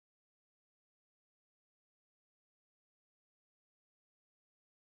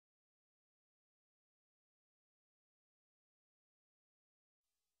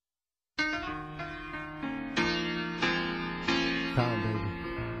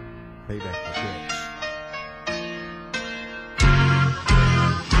Payback the bitch.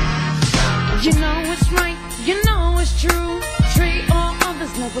 You know it's right, you know it's true. Treat all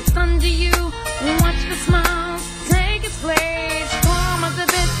others like what's done to you. Watch the smiles take its place. Karma the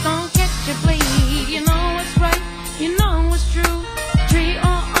bitch, don't catch your bleed. You know it's right, you know it's true. Treat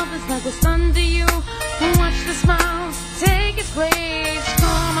all others like what's done to you. Watch the smiles take its place.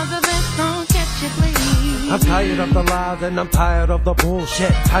 Karma the bitch, don't catch your bleed. I'm tired of the lies and I'm tired of the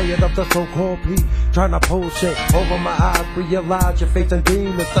bullshit. Tired of the so-called P trying to pull shit over my eyes. Realize you're facing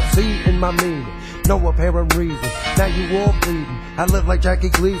demons. I see in my meaning, no apparent reason. Now you all bleeding. I live like Jackie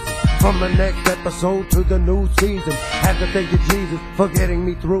Gleason. From the next episode to the new season, had to thank you Jesus for getting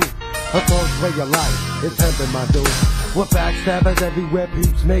me through a false way of life. It's helping my dude. With backstabbers everywhere,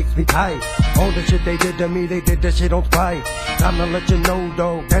 peeps makes me tight. All the shit they did to me, they did that shit on spite. Time to let you know,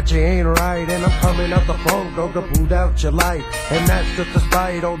 dog, that you ain't right. And I'm coming out the phone, dog, to boot out your life. And that's just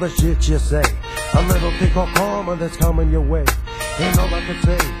despite all the shit you say. A little thing called karma that's coming your way. Ain't all I can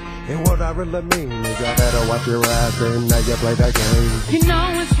say. And what I really mean is y'all better watch your ass and now you play that game. You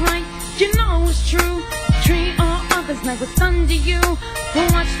know it's right, you know it's true. Treat all others like what's done to you.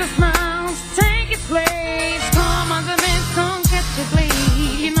 Watch the smiles take its place. Karma the bitch, don't catch your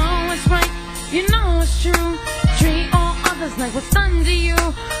bleed. You know it's right, you know it's true. Treat all others like what's done to you.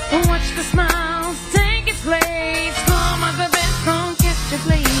 Watch the smiles take its place. Karma the bitch, don't catch your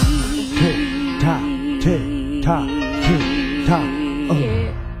bleed. Tick tock, tick tock, tick tock.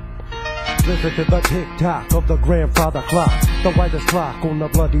 Yeah. Listen to the tick-tock of the grandfather clock, the whitest clock on the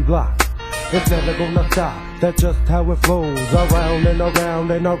bloody block. It's never gonna stop, that's just how it flows. Around and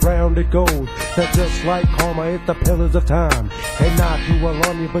around and around it goes. That's just like karma, it's the pillars of time. And not to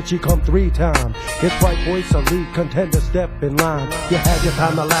alarm you, but she come 3 times. It's right boy, Salique, contender, step in line. You had your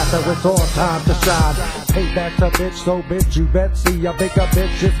time to laugh, now it's all time to shine. Payback's a bitch, so bitch, you bet see. I think a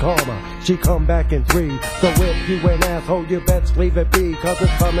bitch is karma, she come back in 3. So if you an asshole, you best leave it be. Cause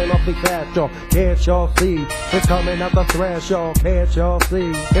it's coming awfully fast, y'all, can't y'all see? It's coming out the thrash, y'all, can't y'all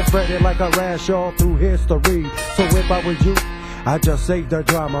see? It's spreading like a rash all through history. So if I was you, I just save the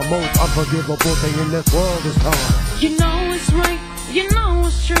drama. Most unforgivable thing in this world is karma. You know it's right, you know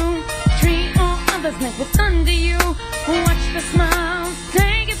it's true. Treat all others like what's done to you. Watch the smiles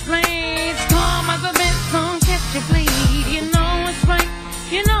take its place. Karma the bitch, don't catch your bleed. You know it's right,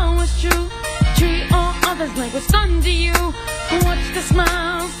 you know it's true. Treat all others like what's done to you. Watch the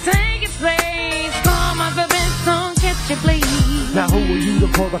smiles take its place. Karma the bitch, don't catch your bleed. Now who are you to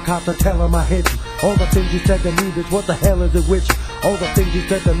call the cops and tell them I hit you? All the things you said to me, bitch, what the hell is it with you? All the things you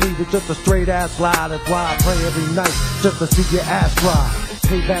said to me was just a straight ass lie. That's why I pray every night, just to see your ass fly.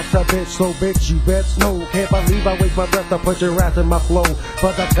 Payback's a bitch, so bitch, you best know. Can't believe I waste my breath to put your ass in my flow.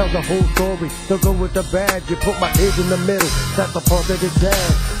 But I tell the whole story, don't go with the bad. You put my kids in the middle, that's the part that is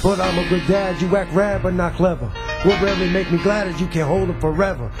sad. But I'm a good dad, you act rad but not clever. What really make me glad is you can't hold them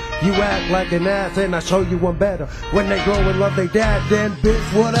forever. You act like an ass and I show you one better. When they grow and love their dad, then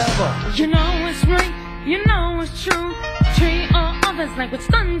bitch, whatever. You know it's right, you know it's true. Treat all others like what's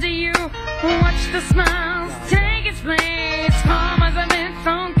done to you. Watch the smiles take its place. Karma's a bitch,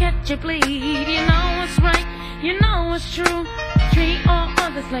 don't catch your bleed. You know it's right, you know it's true. Treat all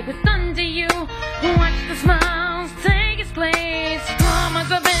others like what's done to you. Watch the smiles take its place.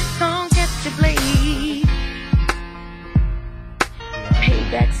 Karma's a bitch, don't catch your bleed.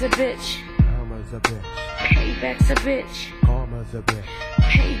 Payback's a bitch. Karma's a bitch. Payback's a bitch. Karma's a bitch.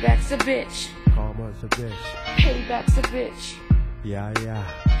 Payback's a bitch. Karma's a bitch. Payback's a bitch. Yeah, yeah.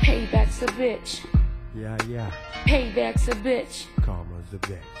 Payback's a bitch. Yeah, yeah. Payback's a bitch. Karma's a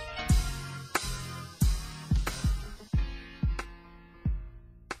bitch.